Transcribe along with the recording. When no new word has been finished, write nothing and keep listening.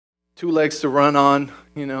two legs to run on,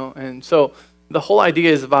 and so the whole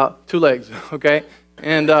idea is about two legs, okay?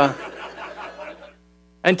 And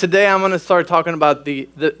today I'm going to start talking about the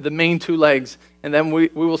main two legs, and then we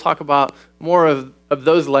will talk about more of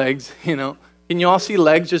those legs, Can you all see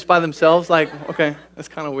legs just by themselves? Like, okay, that's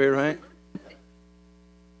kind of weird, right?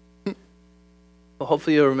 Well,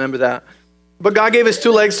 hopefully you'll remember that. But God gave us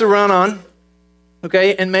two legs to run on,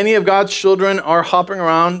 okay? And many of God's children are hopping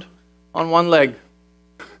around on one leg.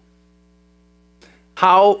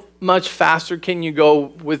 How much faster can you go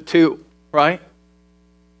with two, right?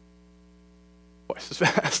 Twice as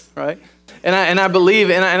fast, right? And I believe,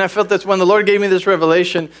 and I felt this when the Lord gave me this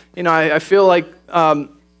revelation, I feel like, a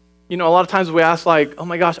lot of times we ask like, oh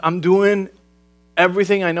my gosh, I'm doing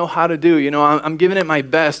everything I know how to do. I'm giving it my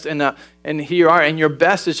best, and here you are, and your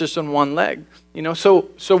best is just on one leg. So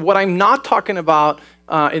what I'm not talking about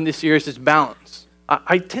in this series is balance.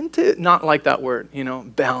 I tend to not like that word,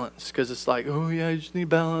 balance, because it's like, oh yeah, you just need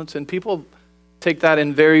balance, and people take that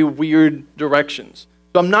in very weird directions.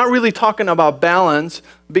 So I'm not really talking about balance,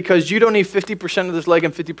 because you don't need 50% of this leg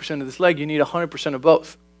and 50% of this leg. You need 100% of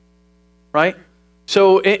both, right?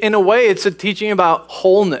 So in a way, it's a teaching about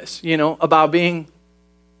wholeness, about being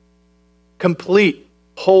complete,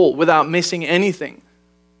 whole, without missing anything,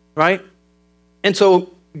 right? And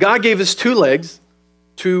so God gave us two legs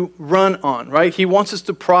to run on, right? He wants us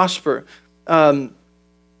to prosper. And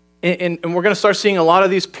we're going to start seeing a lot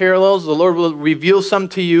of these parallels. The Lord will reveal some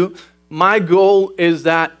to you. My goal is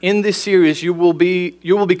that in this series, you will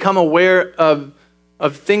become aware of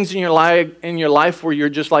things in your life where you're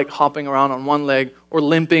just like hopping around on one leg or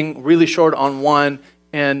limping really short on one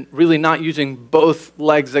and really not using both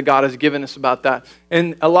legs that God has given us about that.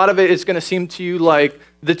 And a lot of it is going to seem to you like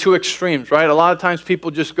the two extremes, right? A lot of times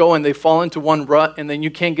people just go and they fall into one rut, and then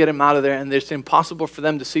you can't get them out of there, and it's impossible for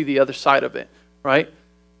them to see the other side of it, right?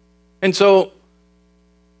 And so,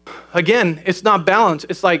 again, it's not balance.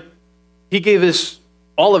 It's like He gave us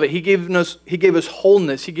all of it. He gave us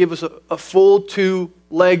wholeness. He gave us a full two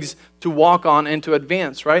legs to walk on and to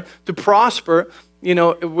advance, right? To prosper,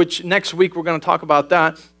 which next week we're going to talk about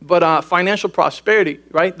that. But financial prosperity,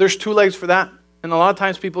 right? There's two legs for that. And a lot of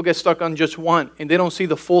times people get stuck on just one, and they don't see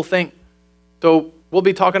the full thing. So we'll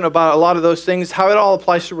be talking about a lot of those things, how it all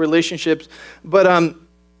applies to relationships. But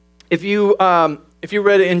if you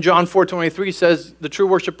read it in John 4:23, it says, the true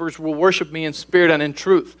worshipers will worship me in spirit and in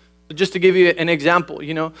truth. Just to give you an example,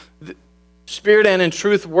 spirit and in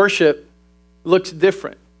truth worship looks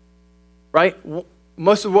different, right?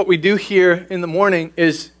 Most of what we do here in the morning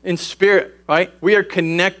is in spirit, right? We are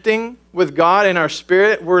connecting with God in our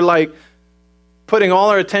spirit. We're like putting all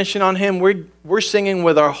our attention on Him. We're singing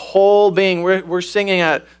with our whole being. We're singing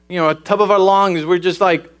at a top of our lungs. We're just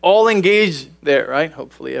like all engaged there, right?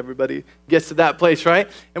 Hopefully everybody gets to that place, right?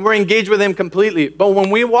 And we're engaged with Him completely. But when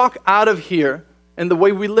we walk out of here, and the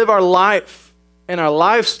way we live our life and our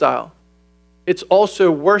lifestyle, it's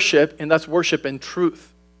also worship, and that's worship in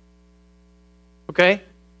truth. Okay?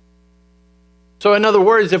 So in other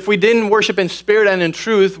words, if we didn't worship in spirit and in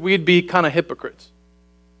truth, we'd be kind of hypocrites.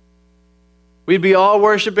 We'd be all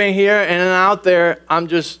worshiping here, and then out there, I'm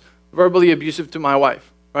just verbally abusive to my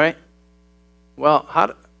wife, right? Well,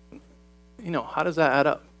 how does that add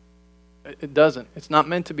up? It doesn't. It's not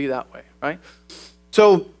meant to be that way, right?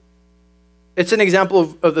 So it's an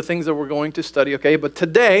example of the things that we're going to study, okay? But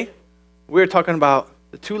today, we're talking about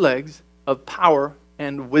the two legs of power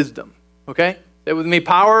and wisdom, okay? Say with me,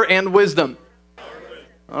 power and wisdom.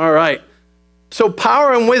 All right. So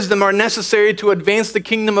power and wisdom are necessary to advance the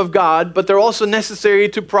kingdom of God, but they're also necessary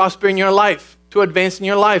to prosper in your life, to advance in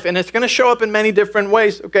your life. And it's going to show up in many different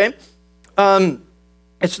ways, okay?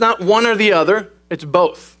 It's not one or the other, it's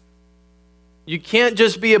both. You can't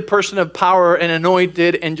just be a person of power and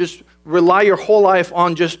anointed and just rely your whole life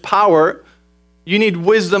on just power. You need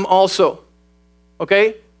wisdom also,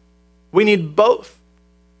 okay? We need both,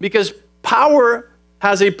 because power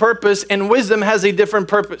has a purpose and wisdom has a different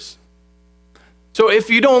purpose. So if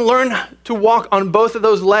you don't learn to walk on both of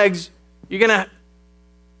those legs, you're going to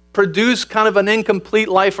produce kind of an incomplete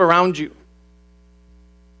life around you.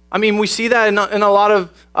 I mean, we see that in a lot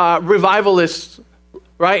of revivalists,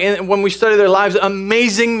 right? And when we study their lives,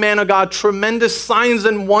 amazing men of God, tremendous signs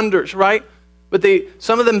and wonders, right? But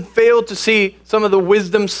some of them failed to see some of the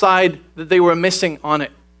wisdom side that they were missing on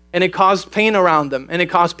it. And it caused pain around them. And it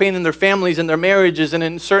caused pain in their families and their marriages and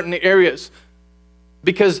in certain areas.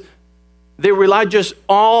 Because they relied just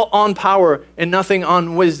all on power and nothing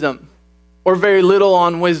on wisdom. Or very little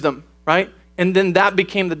on wisdom, right? And then that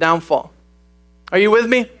became the downfall. Are you with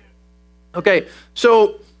me? Okay,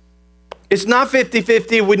 so it's not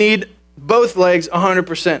 50-50. We need both legs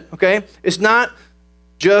 100%, okay? It's not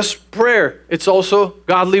just prayer. It's also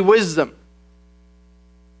godly wisdom.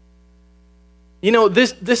 You know,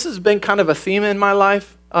 this has been kind of a theme in my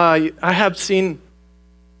life. I have seen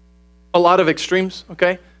a lot of extremes,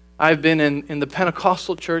 okay? I've been in the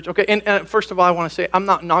Pentecostal church, okay? And first of all, I want to say I'm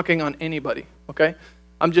not knocking on anybody, okay?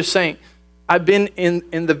 I'm just saying I've been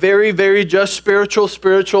in the very, very just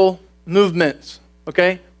spiritual movements,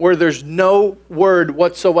 okay? Where there's no word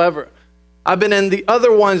whatsoever. I've been in the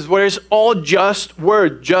other ones where it's all just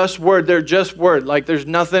word. They're just word. Like there's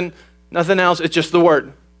nothing else. It's just the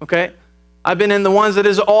word, okay? I've been in the ones that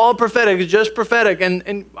is all prophetic. It's just prophetic.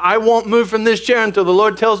 And I won't move from this chair until the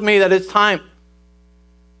Lord tells me that it's time.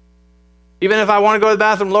 Even if I want to go to the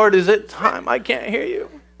bathroom, Lord, is it time? I can't hear you.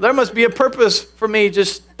 There must be a purpose for me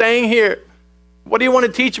just staying here. What do you want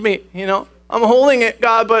to teach me? You know, I'm holding it,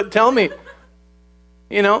 God, but tell me.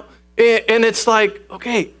 You know, and it's like,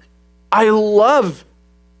 okay, I love,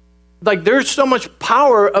 like there's so much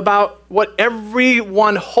power about what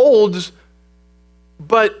everyone holds,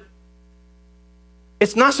 but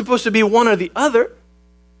it's not supposed to be one or the other.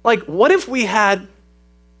 Like, what if we had,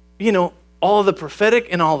 you know, all the prophetic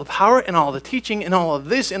and all the power and all the teaching and all of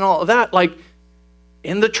this and all of that, like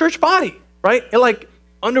in the church body, right? And like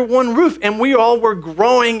under one roof, and we all were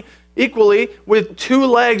growing equally with two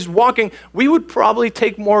legs walking. We would probably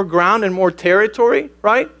take more ground and more territory,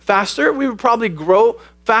 right? Faster. We would probably grow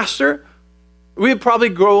faster. We would probably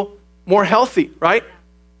grow more healthy, right?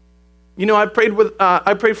 You know, I prayed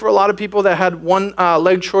for a lot of people that had one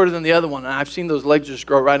leg shorter than the other one, and I've seen those legs just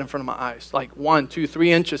grow right in front of my eyes, like 1, 2,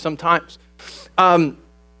 3 inches sometimes. And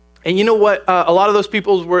you know what a lot of those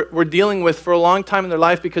people were dealing with for a long time in their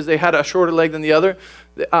life because they had a shorter leg than the other?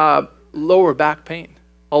 Lower back pain,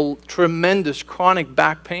 a tremendous chronic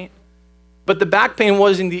back pain. But the back pain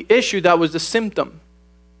wasn't the issue, that was the symptom.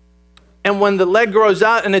 And when the leg grows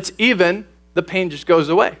out and it's even, the pain just goes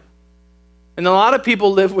away. And a lot of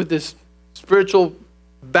people live with this spiritual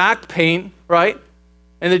back pain, right?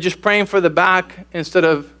 And they're just praying for the back instead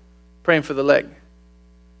of praying for the leg.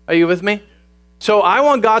 Are you with me? So I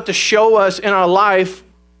want God to show us in our life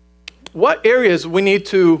what areas we need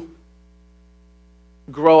to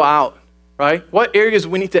grow out, right? What areas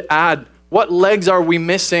we need to add. What legs are we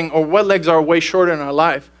missing, or what legs are way shorter in our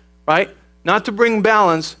life, right? Not to bring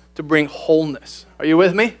balance, to bring wholeness. Are you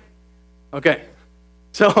with me? Okay.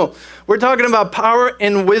 So we're talking about power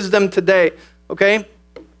and wisdom today, okay?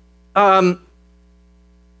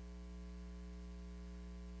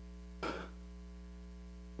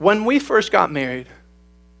 When we first got married,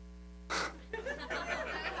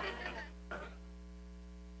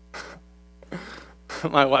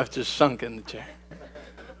 my wife just sunk in the chair.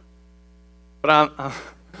 But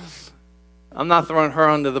I'm not throwing her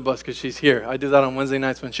under the bus because she's here. I do that on Wednesday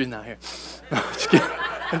nights when she's not here. No, just kidding.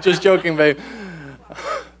 I'm just joking, babe.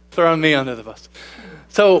 Throwing me under the bus.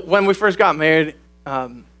 So when we first got married, I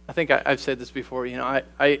think I've said this before. You know,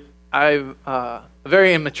 I'm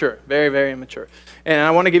very immature, very, very immature. And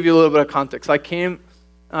I want to give you a little bit of context. I came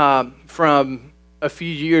from a few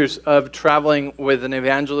years of traveling with an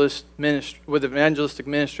evangelistic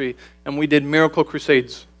ministry, and we did miracle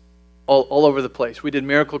crusades all over the place. We did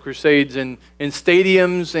miracle crusades in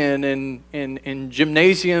stadiums and in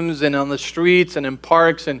gymnasiums and on the streets and in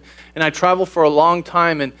parks, and I traveled for a long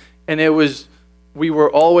time, and we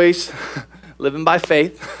were always living by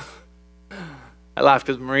faith. I laugh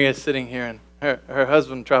because Maria's sitting here, and her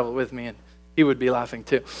husband traveled with me, and he would be laughing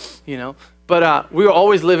too, you know. But we were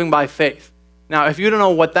always living by faith. Now, if you don't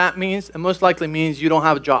know what that means, it most likely means you don't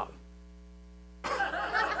have a job.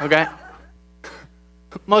 Okay?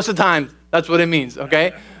 Most of the time, that's what it means,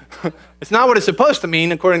 okay? It's not what it's supposed to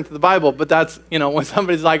mean according to the Bible, but that's, you know, when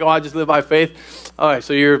somebody's like, oh, I just live by faith. All right,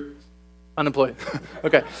 so you're unemployed.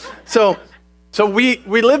 Okay. So we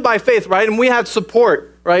live by faith, right? And we had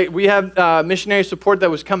support, right? We had missionary support that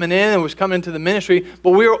was coming in and was coming into the ministry,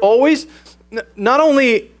 but we were always not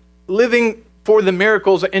only living for the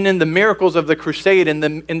miracles and in the miracles of the crusade and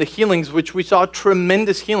the healings, which we saw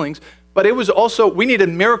tremendous healings, but it was also, we needed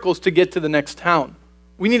miracles to get to the next town.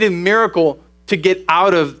 We needed a miracle to get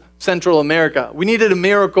out of Central America. We needed a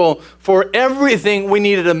miracle for everything. We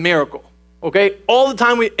needed a miracle, okay? All the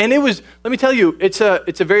time. And it was, let me tell you, it's a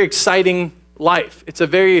very exciting life. It's a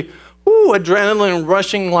very adrenaline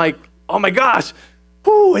rushing, like, oh my gosh,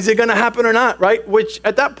 is it going to happen or not, right? Which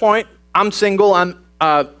at that point, I'm single. I'm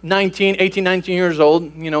 19 years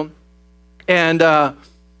old, you know, and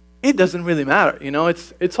it doesn't really matter, you know.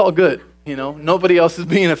 It's all good. You know, nobody else is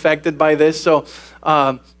being affected by this. So,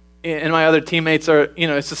 and my other teammates are, you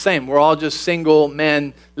know, it's the same. We're all just single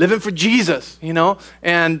men living for Jesus, you know.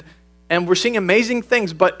 And And we're seeing amazing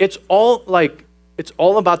things, but it's all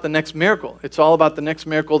about the next miracle. It's all about the next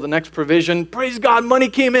miracle, the next provision. Praise God, money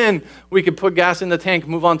came in. We could put gas in the tank,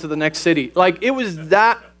 move on to the next city. Like, it was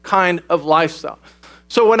that kind of lifestyle.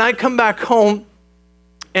 So when I come back home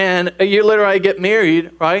and a year later I get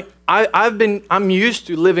married, right? I'm used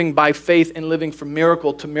to living by faith and living from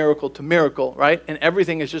miracle to miracle to miracle, right? And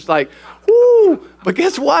everything is just like, whoo, but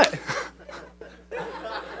guess what?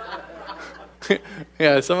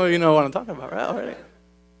 Yeah, some of you know what I'm talking about, right?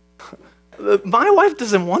 Already. My wife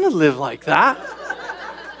doesn't want to live like that,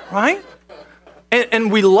 right? And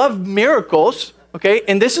we love miracles, okay?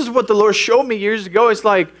 And this is what the Lord showed me years ago. It's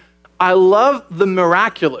like, I love the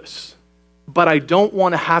miraculous, but I don't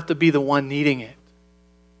want to have to be the one needing it.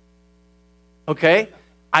 Okay?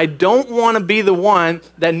 I don't want to be the one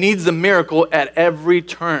that needs the miracle at every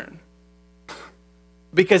turn.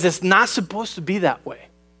 Because it's not supposed to be that way.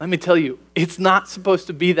 Let me tell you, it's not supposed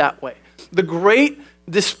to be that way. The great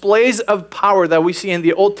displays of power that we see in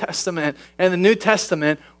the Old Testament and the New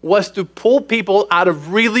Testament was to pull people out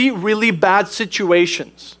of really, really bad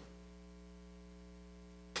situations.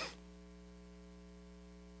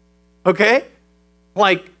 Okay?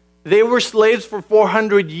 Like, they were slaves for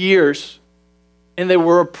 400 years and they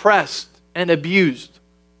were oppressed and abused.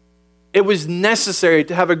 It was necessary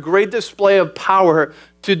to have a great display of power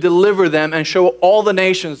to deliver them and show all the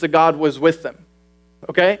nations that God was with them.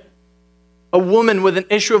 Okay? A woman with an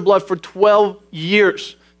issue of blood for 12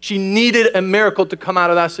 years. She needed a miracle to come out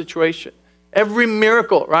of that situation. Every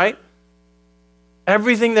miracle, right?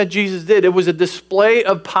 Everything that Jesus did, it was a display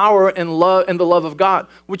of power and love and the love of God,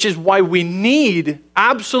 which is why we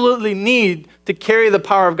absolutely need to carry the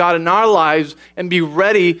power of God in our lives and be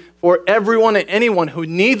ready for everyone and anyone who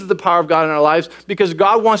needs the power of God in our lives, because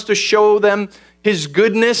God wants to show them His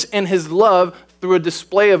goodness and His love through a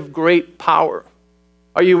display of great power.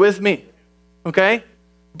 Are you with me? Okay?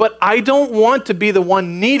 But I don't want to be the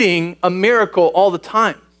one needing a miracle all the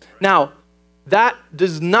time. Now, that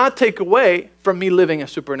does not take away from me living a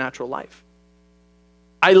supernatural life.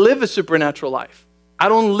 I live a supernatural life. I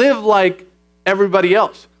don't live like everybody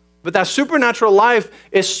else. But that supernatural life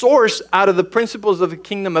is sourced out of the principles of the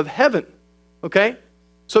kingdom of heaven. Okay?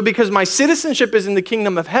 So because my citizenship is in the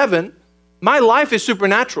kingdom of heaven, my life is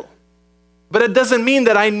supernatural. But it doesn't mean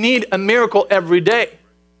that I need a miracle every day.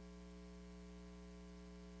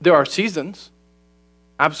 There are seasons.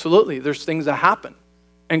 Absolutely. There's things that happen.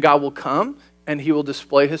 And God will come and He will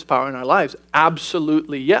display His power in our lives.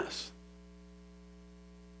 Absolutely, yes.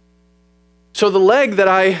 So the leg that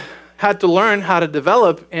I had to learn how to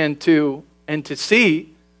develop and to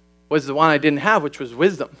see was the one I didn't have, which was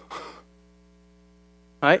wisdom.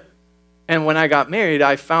 Right? And when I got married,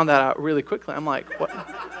 I found that out really quickly. I'm like,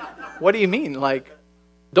 what do you mean? Like,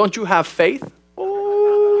 don't you have faith? Oh.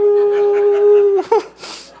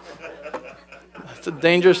 That's a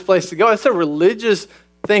dangerous place to go. It's a religious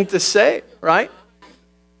thing to say, right?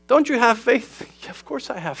 Don't you have faith? Yeah, of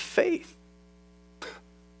course I have faith.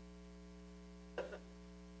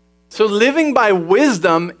 So living by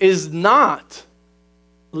wisdom is not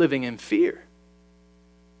living in fear.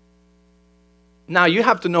 Now you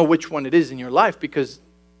have to know which one it is in your life, because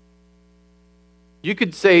you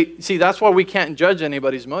could say, see, that's why we can't judge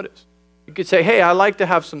anybody's motives. You could say, hey, I like to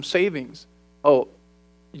have some savings. Oh,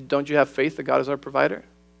 don't you have faith that God is our provider?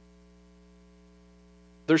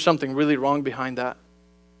 There's something really wrong behind that.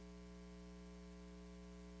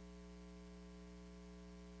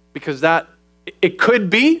 Because it could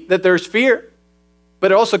be that there's fear,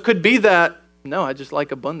 but it also could be that, no, I just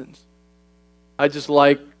like abundance. I just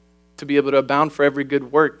like to be able to abound for every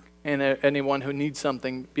good work, and anyone who needs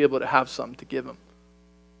something, be able to have something to give them.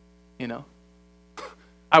 You know?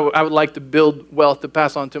 I would like to build wealth to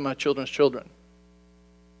pass on to my children's children.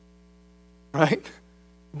 Right?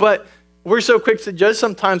 But we're so quick to judge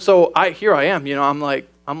sometimes. So here I am, you know, I'm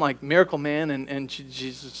like miracle man, and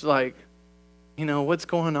she's just like, you know, what's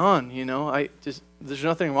going on? You know, there's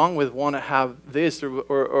nothing wrong with want to have this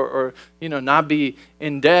or you know, not be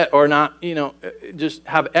in debt or not, you know, just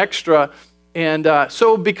have extra. And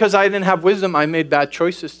so because I didn't have wisdom, I made bad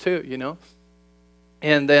choices too, you know.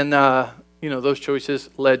 And then, you know, those choices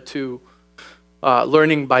led to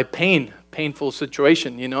learning by painful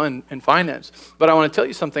situation, you know, in finance. But I want to tell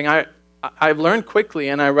you something. I've learned quickly,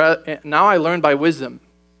 and now I learn by wisdom.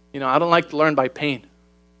 You know, I don't like to learn by pain.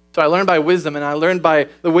 So I learned by wisdom, and I learned by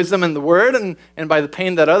the wisdom in the Word and by the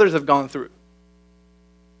pain that others have gone through.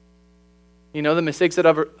 You know, the mistakes that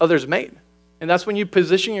others made. And that's when you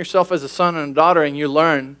position yourself as a son and a daughter, and you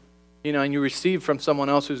learn, you know, and you receive from someone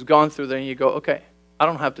else who's gone through there, and you go, okay, I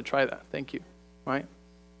don't have to try that. Thank you. Right?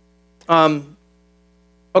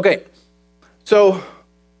 Okay, so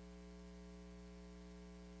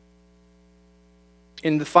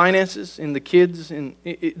in the finances, in the kids,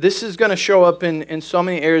 this is going to show up in so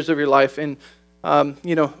many areas of your life. And,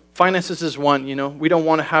 finances is one. We don't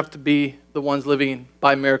want to have to be the ones living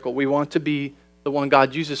by miracle. We want to be the one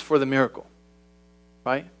God uses for the miracle,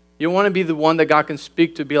 right? You want to be the one that God can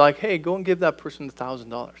speak to, be like, hey, go and give that person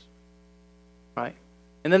 $1,000, right?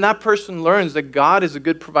 And then that person learns that God is a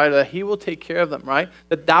good provider, that he will take care of them, right?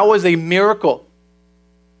 That was a miracle.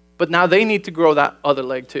 But now they need to grow that other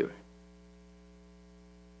leg too,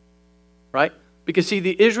 right? Because see,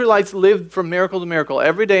 the Israelites lived from miracle to miracle.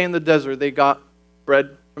 Every day in the desert, they got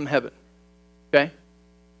bread from heaven, okay?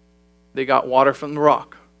 They got water from the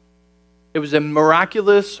rock. It was a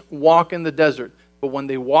miraculous walk in the desert. But when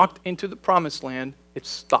they walked into the promised land, it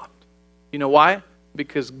stopped. You know why?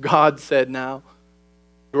 Because God said, now,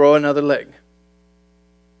 grow another leg.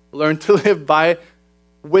 Learn to live by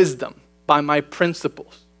wisdom, by my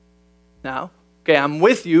principles. Now, okay, I'm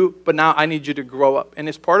with you, but now I need you to grow up. And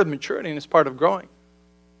it's part of maturity and it's part of growing.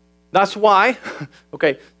 That's why,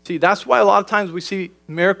 that's why a lot of times we see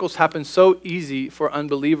miracles happen so easy for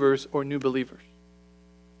unbelievers or new believers.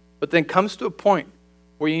 But then comes to a point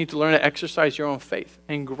where you need to learn to exercise your own faith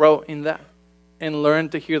and grow in that and learn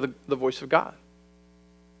to hear the voice of God.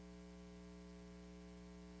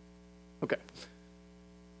 Okay.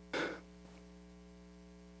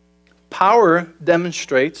 Power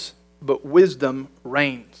demonstrates, but wisdom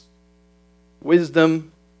reigns.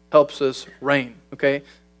 Wisdom helps us reign, okay?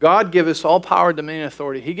 God gave us all power, dominion, and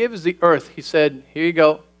authority. He gave us the earth. He said, here you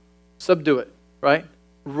go, subdue it, right?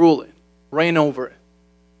 Rule it, reign over it.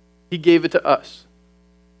 He gave it to us.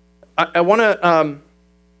 I want to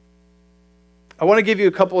give you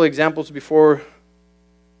a couple of examples before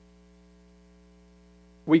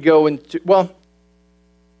we go into,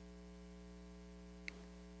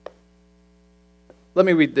 let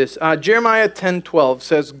me read this. Jeremiah 10:12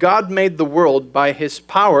 says, God made the world by his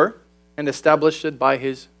power and established it by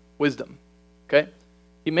his wisdom. Okay?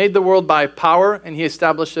 He made the world by power and he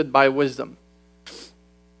established it by wisdom.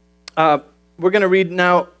 We're going to read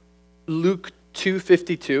now Luke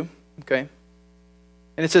 2:52. Okay?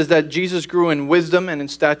 And it says that Jesus grew in wisdom and in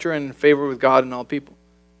stature and in favor with God and all people.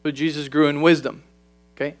 So Jesus grew in wisdom.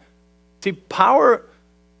 Okay? See, power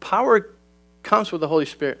comes with the Holy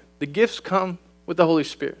Spirit. The gifts come with the Holy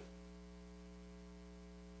Spirit.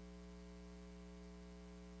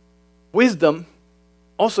 Wisdom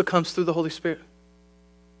also comes through the Holy Spirit.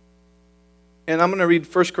 And I'm going to read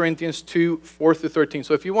 1 Corinthians 2:4-13.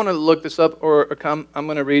 So if you want to look this up or come, I'm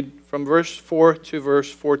going to read from verse 4 to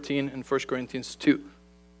verse 14 in 1 Corinthians 2.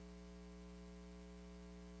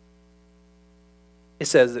 It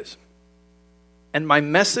says this, and my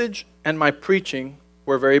message and my preaching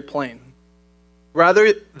were very plain.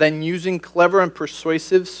 Rather than using clever and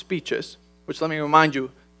persuasive speeches, which let me remind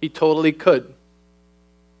you, he totally could.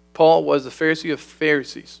 Paul was the Pharisee of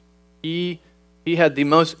Pharisees. He had the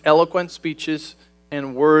most eloquent speeches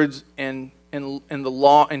and words and the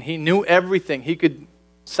law, and he knew everything. He could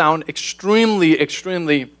sound extremely,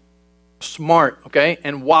 extremely smart, okay,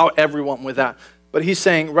 and wow everyone with that. But he's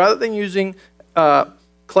saying, rather than using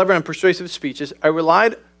clever and persuasive speeches, I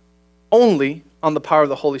relied only on the power of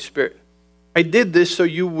the Holy Spirit. I did this so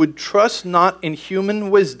you would trust not in human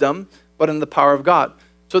wisdom, but in the power of God.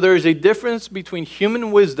 So there is a difference between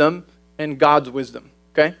human wisdom and God's wisdom,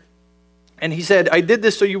 okay? And he said, I did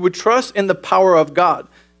this so you would trust in the power of God.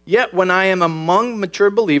 Yet when I am among mature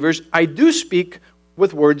believers, I do speak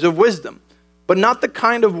with words of wisdom, but not the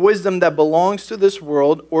kind of wisdom that belongs to this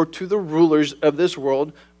world or to the rulers of this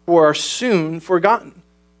world who are soon forgotten.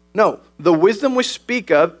 No, the wisdom we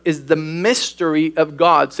speak of is the mystery of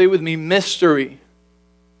God. Say with me, mystery.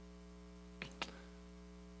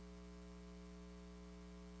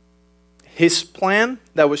 His plan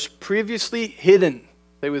that was previously hidden.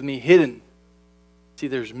 Say with me, hidden. See,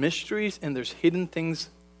 there's mysteries and there's hidden things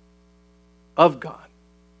of God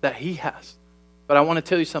that he has. But I want to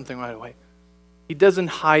tell you something right away. He doesn't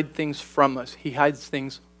hide things from us. He hides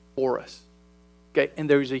things for us. Okay? And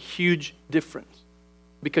there is a huge difference.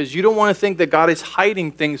 Because you don't want to think that God is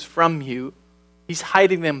hiding things from you. He's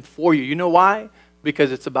hiding them for you. You know why?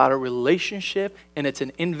 Because it's about a relationship and it's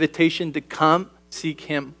an invitation to come, seek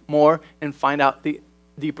him more, and find out the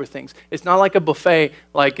deeper things. It's not like a buffet,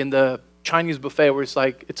 like in the Chinese buffet where it's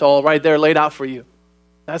like, it's all right there laid out for you.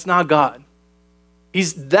 That's not God.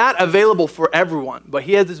 He's that available for everyone, but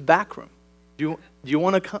he has this back room. Do you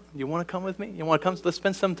want to come? You want to come with me? You want to come? Let's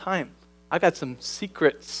spend some time. I got some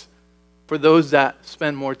secrets for those that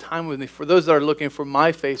spend more time with me, for those that are looking for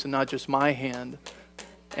my face and not just my hand.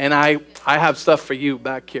 And I have stuff for you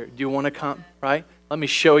back here. Do you want to come, right? Let me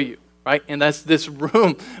show you, right? And that's this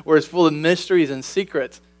room where it's full of mysteries and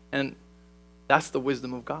secrets. And that's the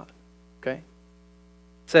wisdom of God, okay?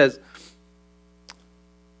 It says,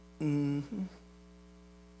 even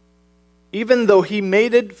though he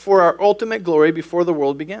made it for our ultimate glory before the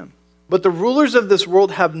world began. But the rulers of this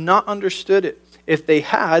world have not understood it. If they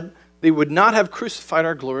had, they would not have crucified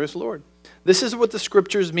our glorious Lord. This is what the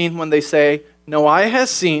scriptures mean when they say, no eye has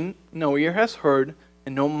seen, no ear has heard,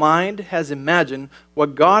 and no mind has imagined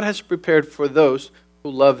what God has prepared for those who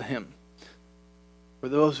love him. For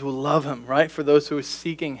those who love him, right? For those who are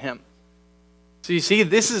seeking him. So you see,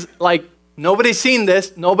 this is like, nobody's seen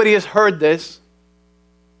this, nobody has heard this.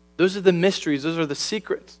 Those are the mysteries, those are the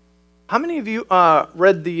secrets. How many of you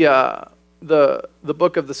read the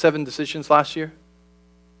book of the 7 decisions last year?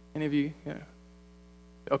 Any of you? Yeah.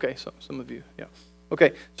 Okay, so some of you, yeah.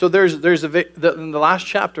 Okay, so there's in the last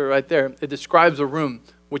chapter right there, it describes a room,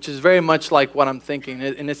 which is very much like what I'm thinking.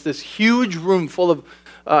 And it's this huge room full of,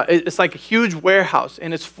 it's like a huge warehouse,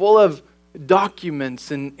 and it's full of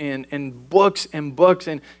documents and books and books.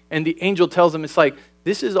 And the angel tells them, it's like,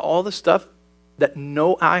 this is all the stuff that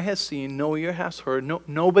no eye has seen, no ear has heard,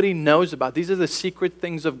 nobody knows about. These are the secret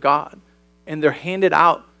things of God. And they're handed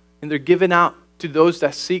out, and they're given out to those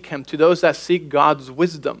that seek him, to those that seek God's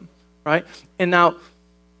wisdom, right? And now,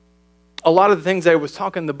 a lot of the things I was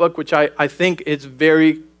talking in the book, which I think is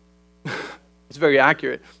very, it's very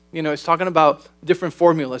accurate. You know, it's talking about different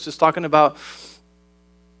formulas. It's talking about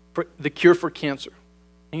the cure for cancer.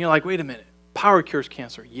 And you're like, wait a minute, power cures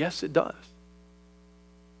cancer. Yes, it does.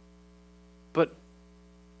 But,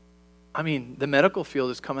 I mean, the medical field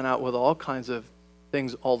is coming out with all kinds of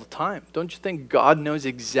things all the time. Don't you think God knows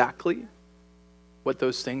exactly what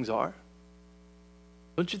those things are?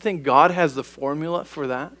 Don't you think God has the formula for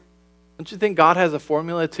that? Don't you think God has a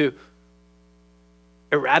formula to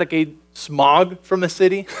eradicate smog from a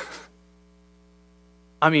city?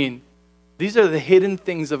 I mean, these are the hidden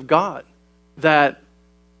things of God that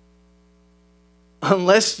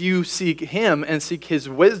unless you seek him and seek his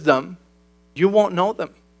wisdom, you won't know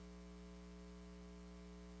them.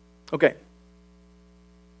 Okay.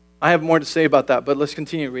 I have more to say about that, but let's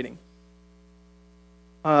continue reading.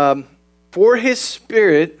 For his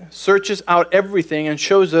Spirit searches out everything and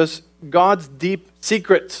shows us God's deep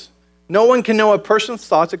secrets. No one can know a person's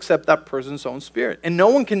thoughts except that person's own spirit. And no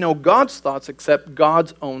one can know God's thoughts except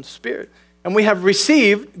God's own Spirit. And we have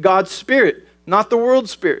received God's Spirit, not the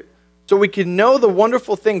world's spirit, so we can know the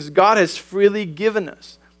wonderful things God has freely given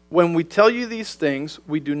us. When we tell you these things,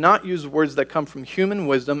 we do not use words that come from human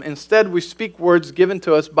wisdom. Instead, we speak words given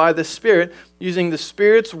to us by the Spirit, using the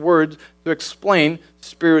Spirit's words to explain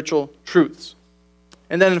spiritual truths.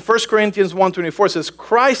 And then in 1 Corinthians 1:24 it says,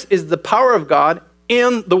 Christ is the power of God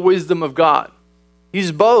and the wisdom of God.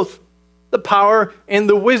 He's both the power and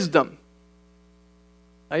the wisdom.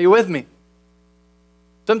 Are you with me?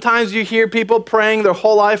 Sometimes you hear people praying their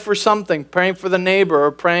whole life for something, praying for the neighbor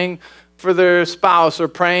or praying for their spouse or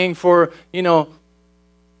praying for,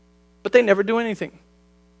 but they never do anything.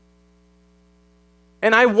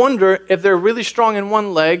 And I wonder if they're really strong in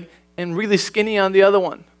one leg and really skinny on the other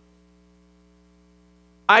one.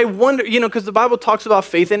 I wonder, because the Bible talks about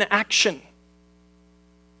faith in action.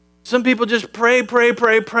 Some people just pray,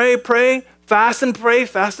 fast and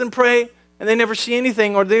pray, and they never see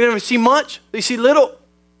anything, or they never see much. They see little.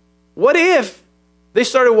 What if they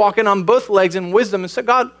started walking on both legs in wisdom and said,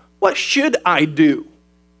 God, what should I do?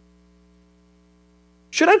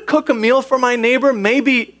 Should I cook a meal for my neighbor?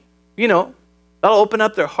 Maybe, that'll open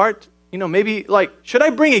up their heart. Maybe should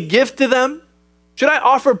I bring a gift to them? Should I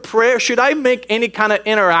offer prayer? Should I make any kind of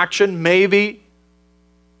interaction? Maybe.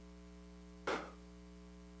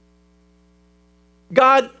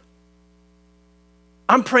 God,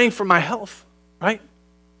 I'm praying for my health, right?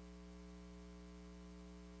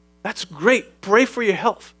 That's great. Pray for your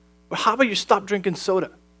health. But how about you stop drinking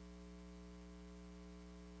soda?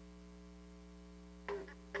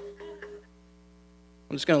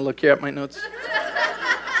 I'm just going to look here at my notes.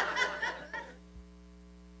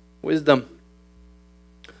 Wisdom.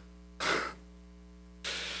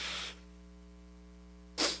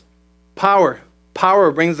 Power.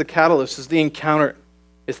 Power brings the catalyst. It's the encounter.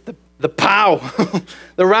 It's the pow.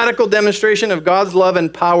 The radical demonstration of God's love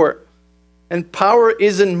and power. And power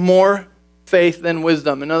isn't more faith than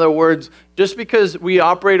wisdom. In other words, just because we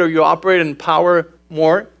operate or you operate in power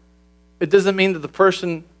more, it doesn't mean that the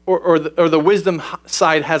person or the wisdom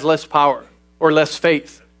side has less power or less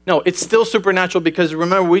faith. No, it's still supernatural because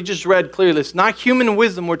remember, we just read clearly, it's not human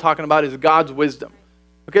wisdom we're talking about, it's God's wisdom.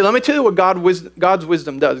 Okay, let me tell you what God's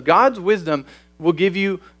wisdom does. God's wisdom will give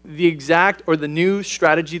you the exact or the new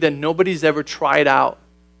strategy that nobody's ever tried out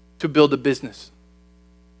to build a business.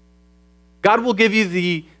 God will give you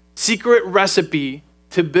the secret recipe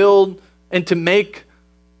to build and to make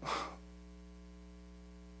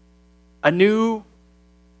a new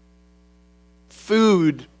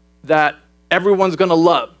food that everyone's going to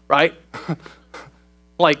love, right?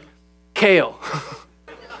 Like kale.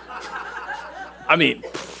 I mean,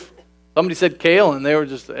 somebody said kale and they were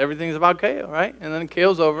just, everything's about kale, right? And then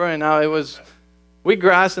kale's over and now it was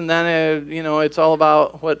wheatgrass and then, it's all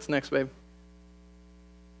about, what's next, babe?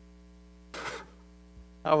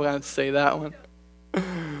 I was going to say that one.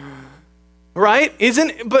 Right?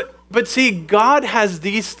 But see, God has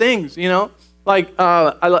these things, Like,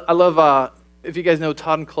 I love, if you guys know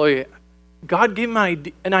Todd and Chloe, God gave him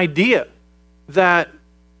an idea that,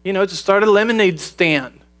 to start a lemonade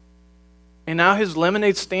stand. And now his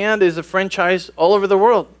lemonade stand is a franchise all over the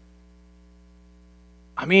world.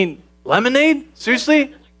 I mean, lemonade?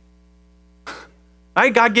 Seriously?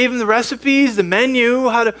 Right? God gave him the recipes, the menu,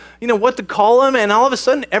 how to, what to call them, and all of a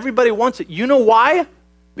sudden everybody wants it. You know why?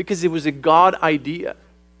 Because it was a God idea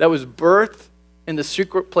that was birthed in the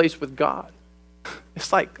secret place with God.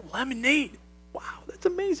 It's like lemonade. Wow, that's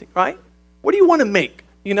amazing, right? What do you want to make?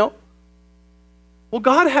 Well,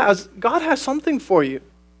 God has something for you.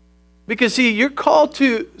 Because see, you're called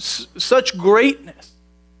to such greatness.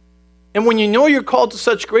 And when you know you're called to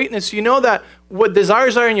such greatness, you know that what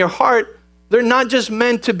desires are in your heart, they're not just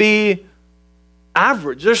meant to be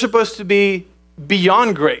average. They're supposed to be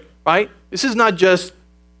beyond great, right? This is not just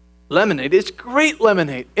lemonade. It's great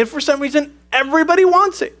lemonade. And for some reason, everybody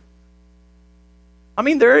wants it. I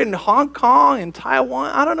mean, they're in Hong Kong and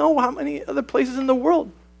Taiwan. I don't know how many other places in the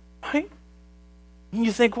world, right? And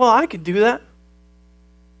you think, well, I could do that.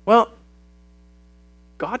 Well,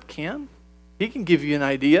 God can. He can give you an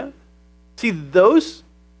idea. See, those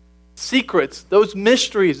secrets, those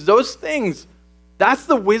mysteries, those things, that's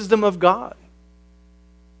the wisdom of God.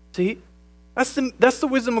 See? That's the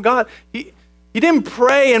wisdom of God. He didn't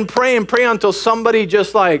pray and pray and pray until somebody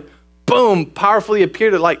just like, boom, powerfully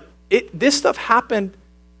appeared. This stuff happened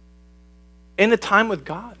in a time with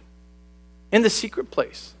God, in the secret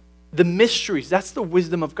place. The mysteries, that's the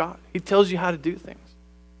wisdom of God. He tells you how to do things.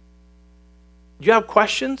 Do you have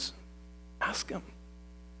questions? Ask him.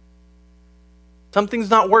 Something's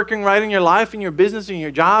not working right in your life, in your business, in your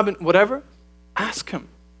job, and whatever. Ask him.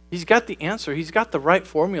 He's got the answer. He's got the right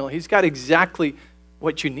formula. He's got exactly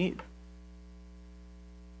what you need.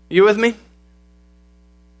 You with me?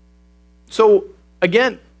 So,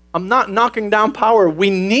 again, I'm not knocking down power. We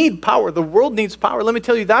need power. The world needs power. Let me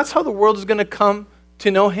tell you, that's how the world is going to come to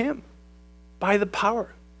know him. By the power,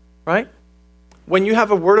 right? When you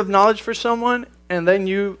have a word of knowledge for someone and then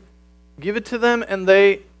you give it to them and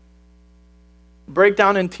they break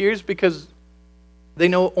down in tears because they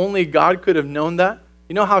know only God could have known that.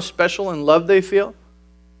 You know how special and loved they feel?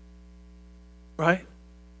 Right?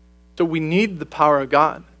 So we need the power of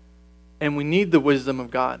God and we need the wisdom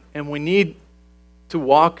of God and we need to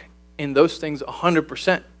walk in those things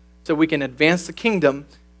 100% so we can advance the kingdom,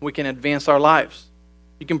 we can advance our lives.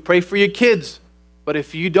 You can pray for your kids, but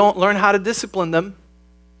if you don't learn how to discipline them,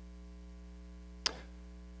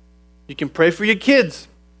 you can pray for your kids,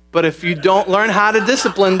 but if you don't learn how to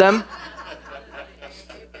discipline them,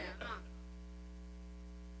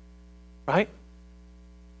 right?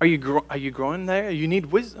 Are you growing there? You need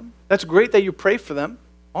wisdom. That's great that you pray for them.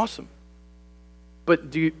 Awesome.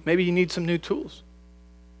 But maybe you need some new tools.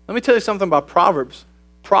 Let me tell you something about Proverbs.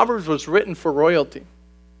 Proverbs was written for royalty.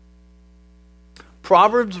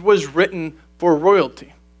 Proverbs was written for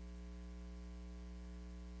royalty.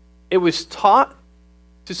 It was taught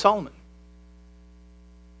to Solomon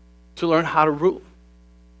to learn how to rule,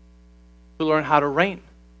 to learn how to reign.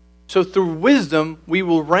 So through wisdom, we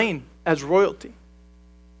will reign as royalty.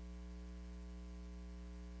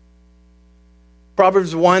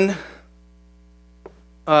 Proverbs 1,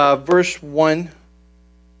 verse 1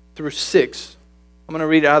 through 6. I'm going to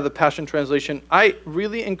read out of the Passion Translation. I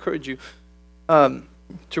really encourage you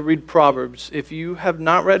to read Proverbs. If you have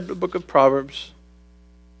not read the book of Proverbs,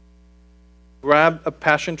 grab a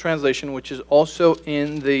Passion Translation, which is also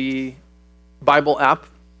in the Bible app,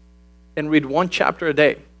 and read one chapter a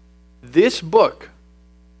day. This book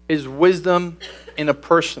is wisdom in a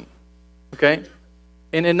person, okay?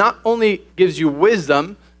 And it not only gives you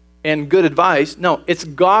wisdom and good advice, no, it's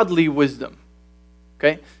godly wisdom,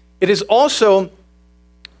 okay? It is also,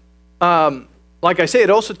 like I say, it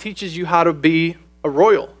also teaches you how to be a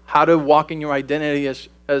royal, how to walk in your identity as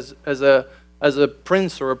a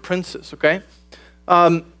prince or a princess, okay?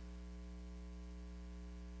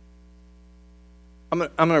 I'm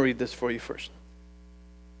going to read this for you first.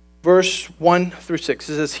 Verse 1 through 6.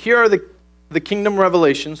 It says, here are the kingdom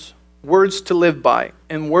revelations, words to live by,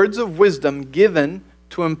 and words of wisdom given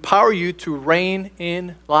to empower you to reign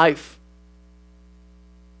in life.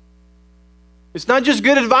 It's not just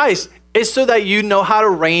good advice. It's so that you know how to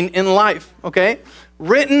reign in life, okay?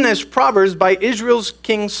 Written as Proverbs by Israel's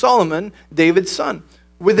King Solomon, David's son.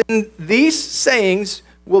 Within these sayings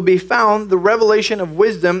will be found the revelation of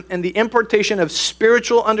wisdom and the impartation of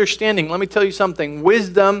spiritual understanding. Let me tell you something.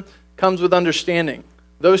 Wisdom comes with understanding.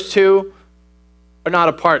 Those two are not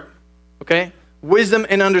apart, okay? Wisdom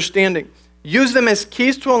and understanding. Use them as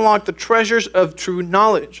keys to unlock the treasures of true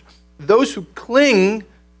knowledge. Those who cling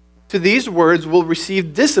to these words will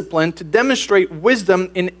receive discipline to demonstrate wisdom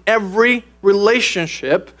in every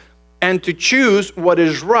relationship and to choose what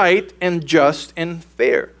is right and just and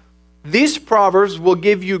fair. These proverbs will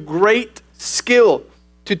give you great skill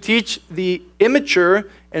to teach the immature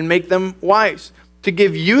and make them wise, to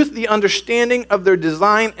give youth the understanding of their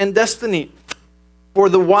design and destiny. For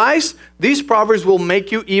the wise, these proverbs will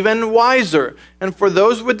make you even wiser. And for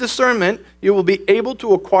those with discernment, you will be able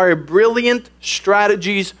to acquire brilliant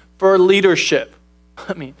strategies for leadership.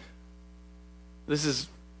 I mean, this is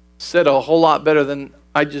said a whole lot better than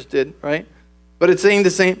I just did, right? But it's saying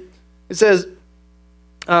the same. It says,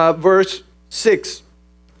 verse 6,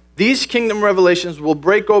 these kingdom revelations will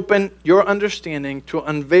break open your understanding to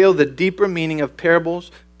unveil the deeper meaning of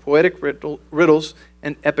parables, poetic riddles,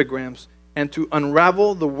 and epigrams, and to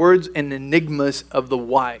unravel the words and enigmas of the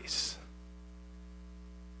wise.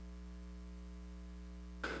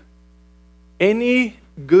 Any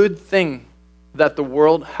good thing that the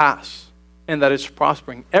world has and that is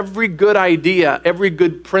prospering, every good idea, every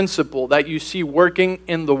good principle that you see working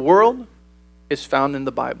in the world is found in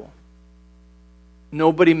the Bible.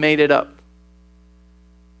 Nobody made it up.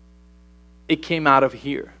 It came out of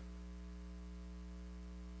here.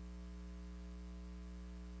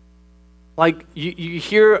 Like you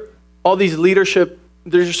hear all these leadership,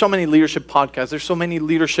 there's so many leadership podcasts, there's so many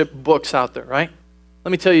leadership books out there, right?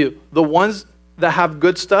 Let me tell you, the ones that have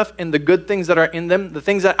good stuff and the good things that are in them, the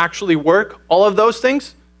things that actually work, all of those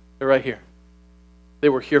things, they're right here. They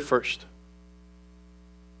were here first.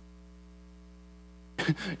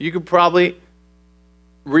 You could probably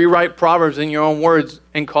rewrite Proverbs in your own words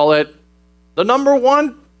and call it the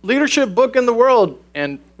 #1 leadership book in the world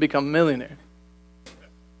and become a millionaire.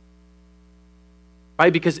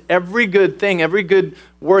 Right? Because every good thing, every good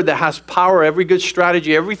word that has power, every good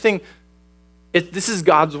strategy, everything, this is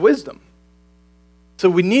God's wisdom. So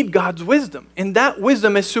we need God's wisdom. And that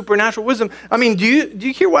wisdom is supernatural wisdom. I mean, do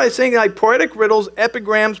you hear what I'm saying? Like poetic riddles,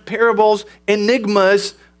 epigrams, parables,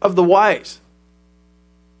 enigmas of the wise.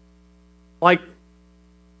 Like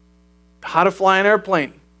how to fly an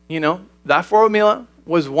airplane. You know, that formula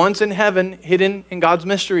was once in heaven, hidden in God's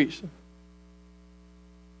mysteries.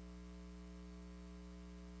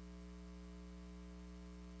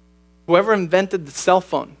 Whoever invented the cell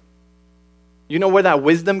phone, you know where that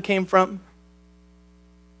wisdom came from?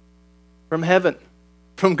 From heaven,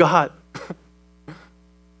 from God.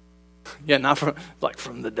 Yeah, not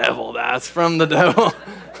from the devil. That's from the devil.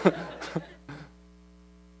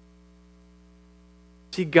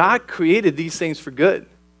 See, God created these things for good.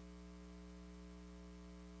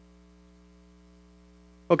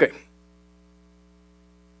 Okay.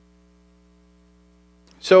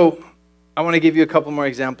 So, I want to give you a couple more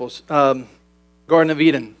examples. Garden of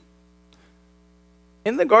Eden.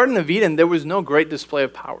 In the Garden of Eden, there was no great display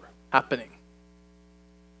of power happening.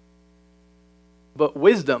 But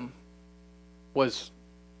wisdom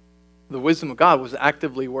the wisdom of God was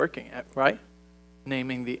actively working, right?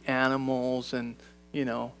 Naming the animals and,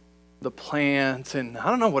 the plants and I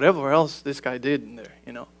don't know, whatever else this guy did in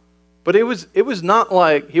there, But it was not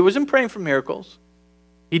like, he wasn't praying for miracles.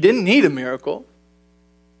 He didn't need a miracle.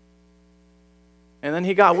 And then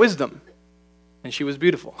he got wisdom. And she was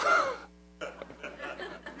beautiful.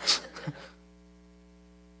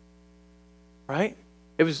 Right?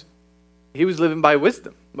 He was living by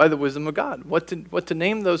wisdom, by the wisdom of God. What to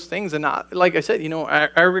name those things and not, like I said,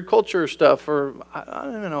 agriculture stuff or I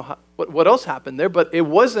don't even know what else happened there, but it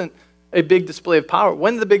wasn't a big display of power.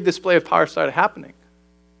 When the big display of power started happening?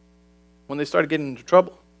 When they started getting into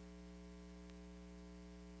trouble.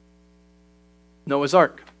 Noah's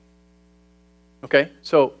Ark. Okay,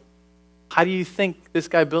 so how do you think this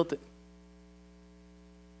guy built it?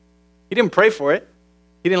 He didn't pray for it.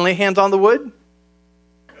 He didn't lay hands on the wood.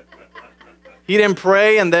 He didn't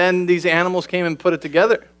pray and then these animals came and put it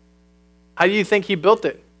together. How do you think he built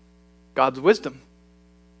it? God's wisdom,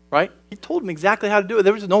 right? He told him exactly how to do it.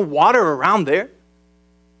 There was no water around there.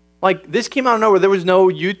 Like, this came out of nowhere. There was no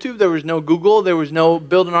YouTube. There was no Google. There was no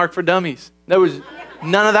Build an Ark for Dummies. There was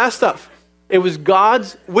none of that stuff. It was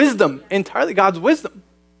God's wisdom, entirely God's wisdom.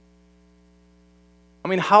 I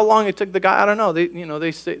mean, how long it took the guy, I don't know.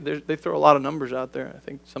 They say they throw a lot of numbers out there. I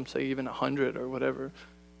think some say even 100 or whatever,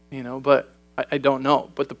 but I don't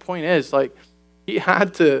know. But the point is, like, he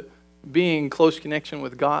had to be in close connection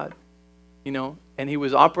with God, and he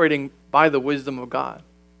was operating by the wisdom of God.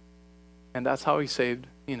 And that's how he saved,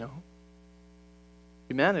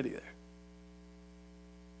 humanity there.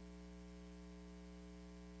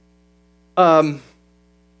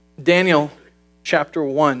 Daniel chapter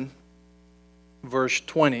 1, verse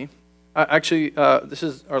 20. This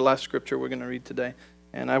is our last scripture we're going to read today.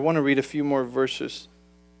 And I want to read a few more verses.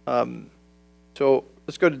 So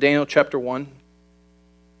let's go to Daniel chapter 1.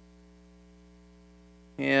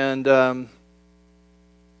 And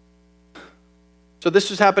so this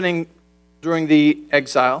was happening during the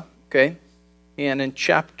exile, okay? And in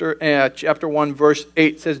chapter 1, verse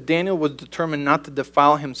 8 says, Daniel was determined not to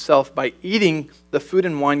defile himself by eating the food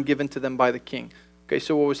and wine given to them by the king. Okay,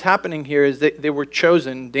 so what was happening here is they were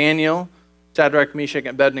chosen. Daniel, Shadrach, Meshach, and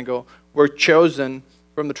Abednego were chosen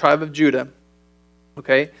from the tribe of Judah,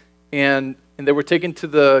 okay? And they were taken to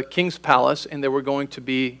the king's palace, and they were going to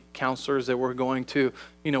be counselors. They were going to,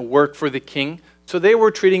 work for the king. So they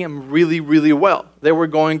were treating him really, really well. They were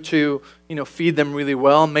going to, feed them really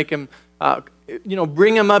well, make him,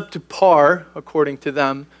 bring him up to par, according to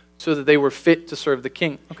them, so that they were fit to serve the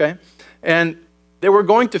king, okay? And they were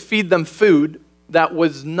going to feed them food that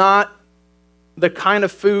was not the kind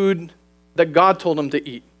of food that God told them to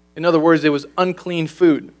eat. In other words, it was unclean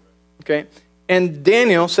food, okay? And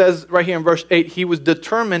Daniel says right here in verse 8, he was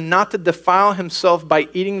determined not to defile himself by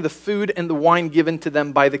eating the food and the wine given to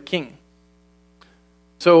them by the king.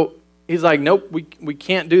 So he's like, nope, we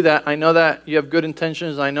can't do that. I know that you have good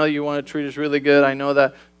intentions. I know you want to treat us really good. I know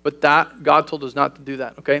that. But that, God told us not to do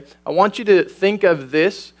that, okay? I want you to think of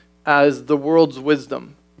this as the world's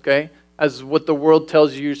wisdom, okay? As what the world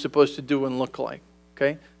tells you you're supposed to do and look like,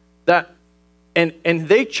 okay? And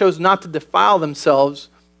they chose not to defile themselves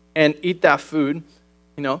and eat that food,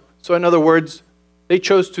 So in other words, they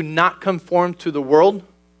chose to not conform to the world.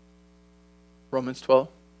 Romans 12,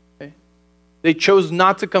 okay? They chose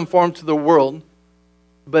not to conform to the world,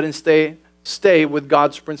 but instead stay with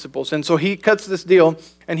God's principles. And so he cuts this deal,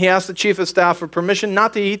 and he asked the chief of staff for permission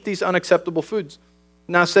not to eat these unacceptable foods.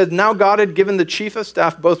 Now God had given the chief of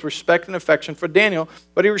staff both respect and affection for Daniel,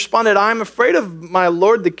 but he responded, I am afraid of my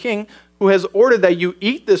lord the king, who has ordered that you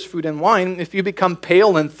eat this food and wine. If you become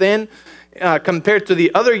pale and thin compared to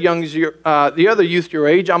the other youth your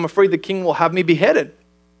age, I'm afraid the king will have me beheaded.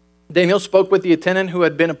 Daniel spoke with the attendant who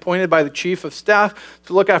had been appointed by the chief of staff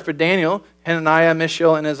to look after Daniel, Hananiah,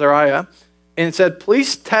 Mishael, and Azariah, and said,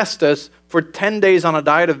 please test us for 10 days on a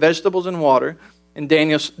diet of vegetables and water. And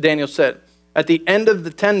Daniel said, at the end of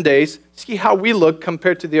the 10 days, see how we look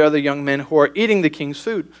compared to the other young men who are eating the king's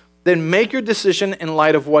food. Then make your decision in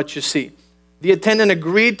light of what you see. The attendant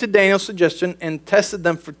agreed to Daniel's suggestion and tested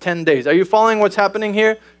them for 10 days. Are you following what's happening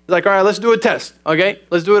here? He's like, all right, let's do a test, okay?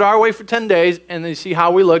 Let's do it our way for 10 days and then see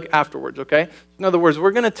how we look afterwards, okay? In other words,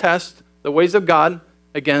 we're going to test the ways of God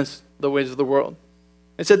against the ways of the world.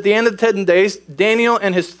 It's at the end of the 10 days, Daniel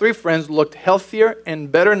and his 3 friends looked healthier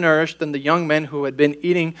and better nourished than the young men who had been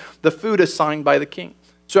eating the food assigned by the king.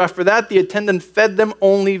 So after that, the attendant fed them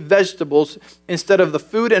only vegetables instead of the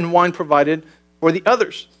food and wine provided for the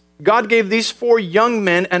others. God gave these 4 young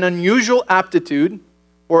men an unusual aptitude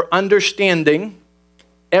for understanding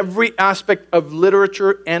every aspect of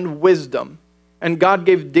literature and wisdom. And God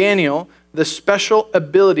gave Daniel the special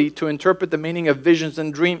ability to interpret the meaning of visions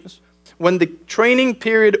and dreams. When the training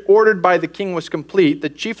period ordered by the king was complete, the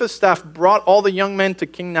chief of staff brought all the young men to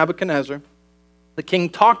King Nebuchadnezzar. The king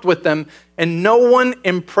talked with them, and no one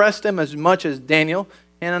impressed him as much as Daniel,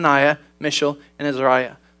 Hananiah, Mishael, and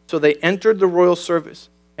Azariah. So they entered the royal service.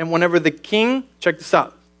 And whenever the king, check this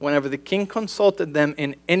out, whenever the king consulted them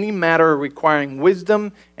in any matter requiring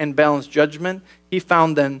wisdom and balanced judgment, he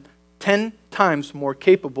found them 10 times more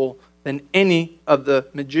capable than any of the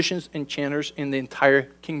magicians and enchanters in the entire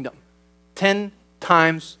kingdom. 10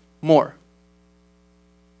 times more.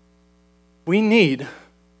 We need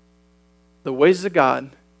the ways of God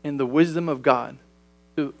and the wisdom of God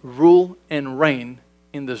to rule and reign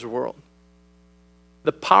in this world.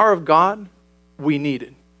 The power of God, we need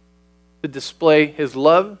it to display His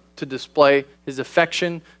love, to display His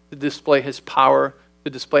affection, to display His power, to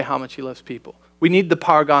display how much He loves people. We need the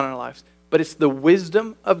power of God in our lives. But it's the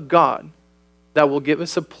wisdom of God that will give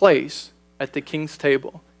us a place at the King's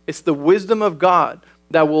table. It's the wisdom of God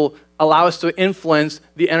that will allow us to influence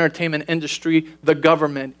the entertainment industry, the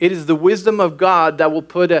government. It is the wisdom of God that will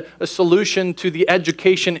put a solution to the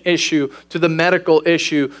education issue, to the medical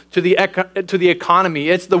issue, to the economy.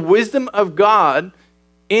 It's the wisdom of God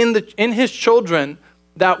in His children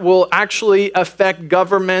that will actually affect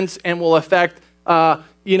governments and will affect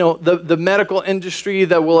the medical industry,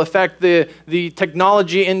 that will affect the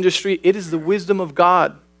technology industry. It is the wisdom of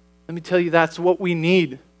God. Let me tell you, that's what we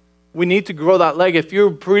need. We need to grow that leg. If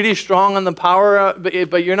you're pretty strong on the power,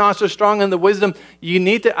 but you're not so strong in the wisdom, you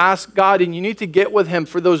need to ask God and you need to get with Him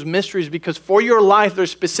for those mysteries, because for your life,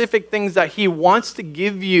 there's specific things that He wants to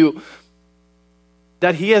give you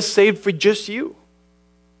that He has saved for just you.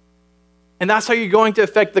 And that's how you're going to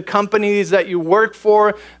affect the companies that you work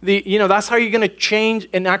for. That's how you're going to change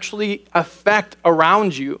and actually affect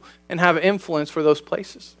around you and have influence for those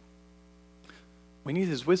places. We need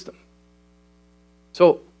His wisdom.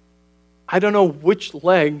 So, I don't know which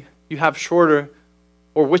leg you have shorter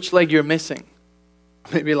or which leg you're missing.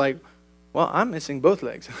 Maybe like, well, I'm missing both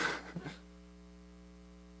legs.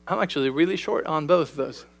 I'm actually really short on both of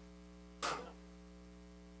those.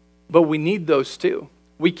 But we need those too.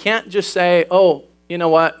 We can't just say, oh, you know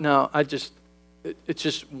what? No, it's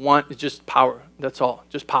just power. That's all.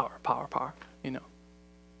 Just power.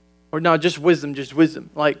 Or no, just wisdom.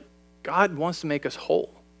 Like, God wants to make us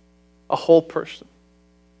whole. A whole person.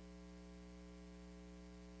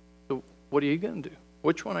 So what are you going to do?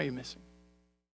 Which one are you missing?